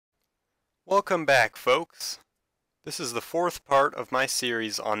Welcome back, folks. This is the fourth part of my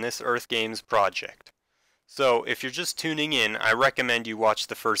series on this EarthGames project. So, if you're just tuning in, I recommend you watch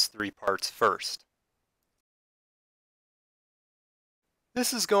the first three parts first.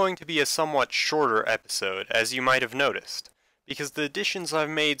 This is going to be a somewhat shorter episode, as you might have noticed, because the additions I've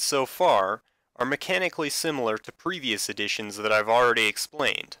made so far are mechanically similar to previous additions that I've already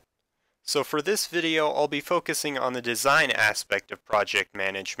explained. So for this video, I'll be focusing on the design aspect of project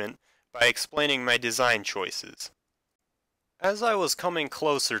management by explaining my design choices. As I was coming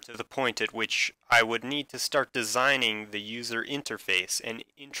closer to the point at which I would need to start designing the user interface and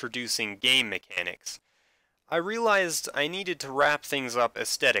introducing game mechanics, I realized I needed to wrap things up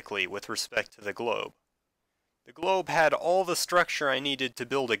aesthetically with respect to the globe. The globe had all the structure I needed to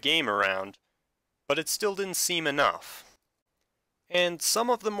build a game around, but it still didn't seem enough. And some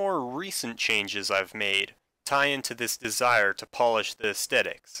of the more recent changes I've made tie into this desire to polish the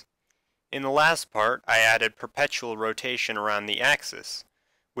aesthetics. In the last part, I added perpetual rotation around the axis,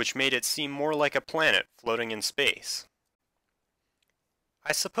 which made it seem more like a planet floating in space.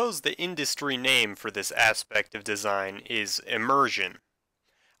 I suppose the industry name for this aspect of design is immersion.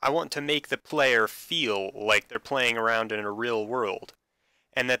 I want to make the player feel like they're playing around in a real world,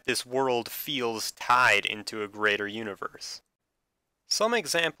 and that this world feels tied into a greater universe. Some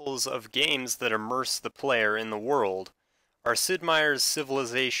examples of games that immerse the player in the world are Sid Meier's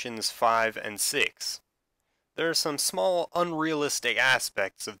Civilizations 5 and 6. There are some small unrealistic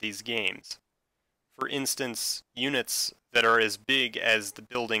aspects of these games. For instance, units that are as big as the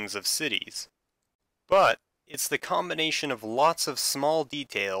buildings of cities. But it's the combination of lots of small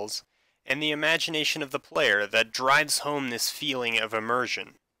details and the imagination of the player that drives home this feeling of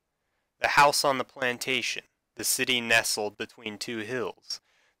immersion. The house on the plantation, the city nestled between two hills,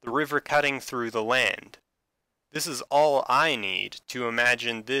 the river cutting through the land. This is all I need to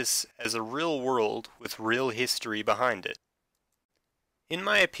imagine this as a real world with real history behind it. In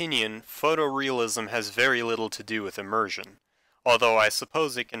my opinion, photorealism has very little to do with immersion, although I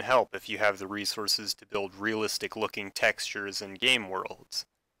suppose it can help if you have the resources to build realistic-looking textures and game worlds.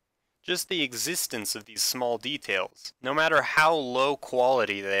 Just the existence of these small details, no matter how low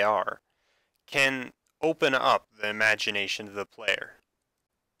quality they are, can open up the imagination of the player.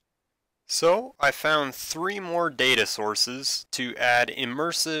 So, I found 3 more data sources to add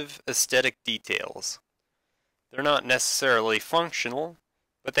immersive aesthetic details. They're not necessarily functional,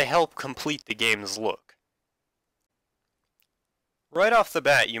 but they help complete the game's look. Right off the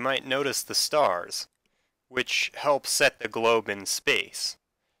bat, you might notice the stars, which help set the globe in space.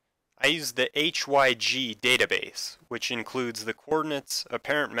 I used the HYG database, which includes the coordinates,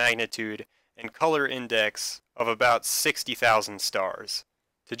 apparent magnitude, and color index of about 60,000 stars,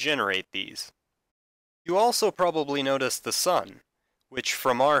 to generate these. You also probably noticed the sun, which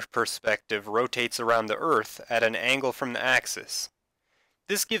from our perspective rotates around the Earth at an angle from the axis.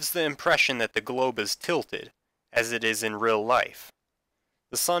 This gives the impression that the globe is tilted, as it is in real life.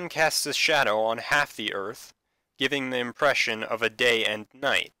 The sun casts a shadow on half the Earth, giving the impression of a day and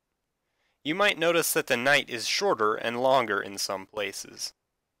night. You might notice that the night is shorter and longer in some places.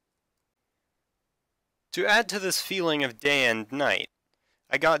 To add to this feeling of day and night,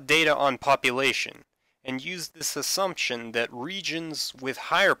 I got data on population, and used this assumption that regions with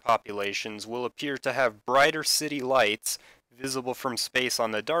higher populations will appear to have brighter city lights visible from space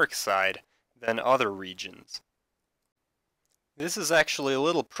on the dark side than other regions. This is actually a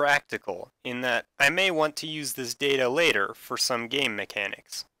little practical, in that I may want to use this data later for some game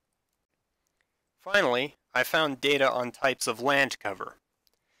mechanics. Finally, I found data on types of land cover.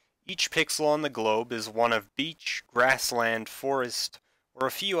 Each pixel on the globe is one of beach, grassland, forest, or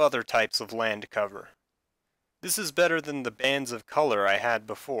a few other types of land cover. This is better than the bands of color I had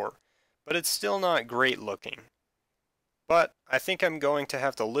before, but it's still not great looking. But I think I'm going to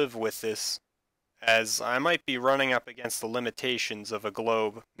have to live with this, as I might be running up against the limitations of a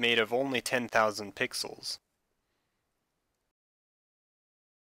globe made of only 10,000 pixels.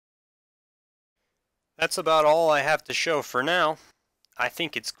 That's about all I have to show for now. I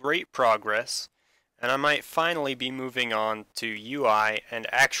think it's great progress, and I might finally be moving on to UI and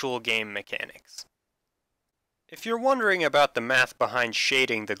actual game mechanics. If you're wondering about the math behind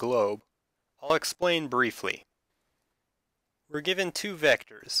shading the globe, I'll explain briefly. We're given 2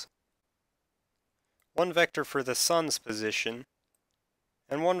 vectors. One vector for the sun's position,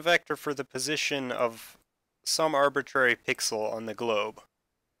 and one vector for the position of some arbitrary pixel on the globe.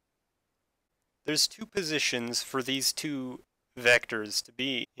 There's 2 positions for these 2 vectors to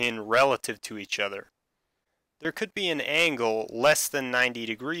be in relative to each other. There could be an angle less than 90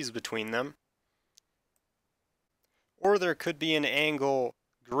 degrees between them, or there could be an angle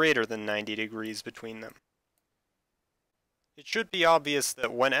greater than 90 degrees between them. It should be obvious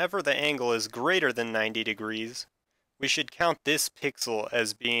that whenever the angle is greater than 90 degrees, we should count this pixel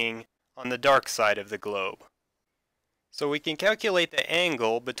as being on the dark side of the globe. So we can calculate the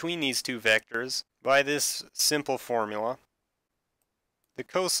angle between these two vectors by this simple formula. The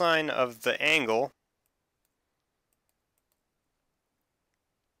cosine of the angle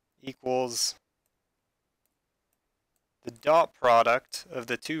equals the dot product of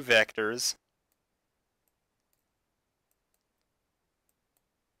the two vectors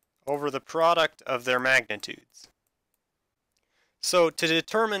over the product of their magnitudes. So to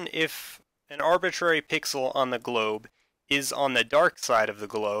determine if an arbitrary pixel on the globe is on the dark side of the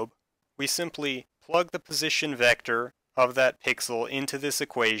globe, we simply plug the position vector of that pixel into this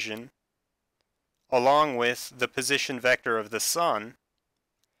equation, along with the position vector of the sun,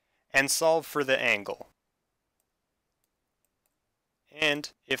 and solve for the angle.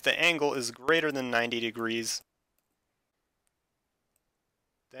 And if the angle is greater than 90 degrees,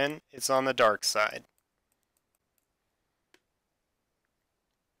 then it's on the dark side.